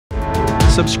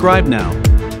Subscribe now.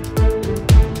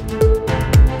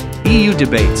 EU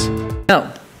debates.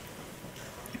 Now,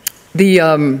 the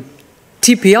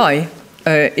TPI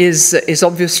is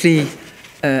obviously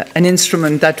an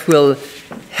instrument that will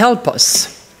help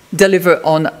us deliver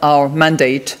on our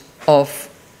mandate of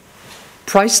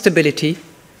price stability,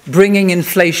 bringing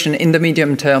inflation in the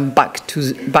medium term back to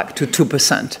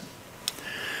 2%.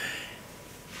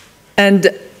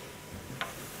 And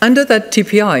under that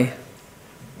TPI,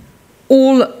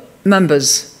 all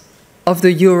members of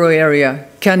the euro area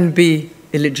can be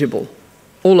eligible,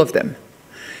 all of them.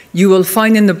 You will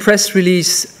find in the press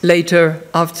release later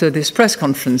after this press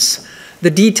conference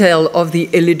the detail of the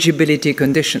eligibility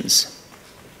conditions.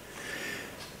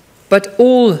 But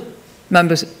all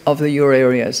members of the euro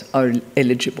areas are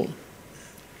eligible.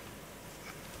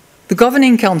 The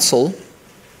Governing Council,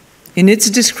 in its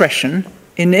discretion,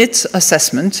 in its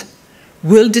assessment,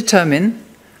 will determine,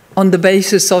 on the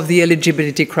basis of the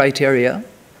eligibility criteria,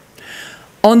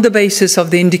 on the basis of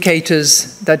the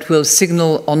indicators that will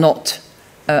signal or not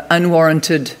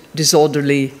unwarranted,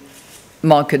 disorderly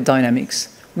market dynamics,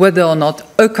 whether or not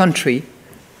a country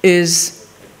is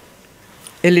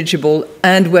eligible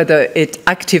and whether it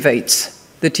activates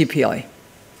the TPI.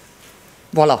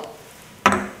 Voilà.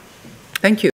 Thank you.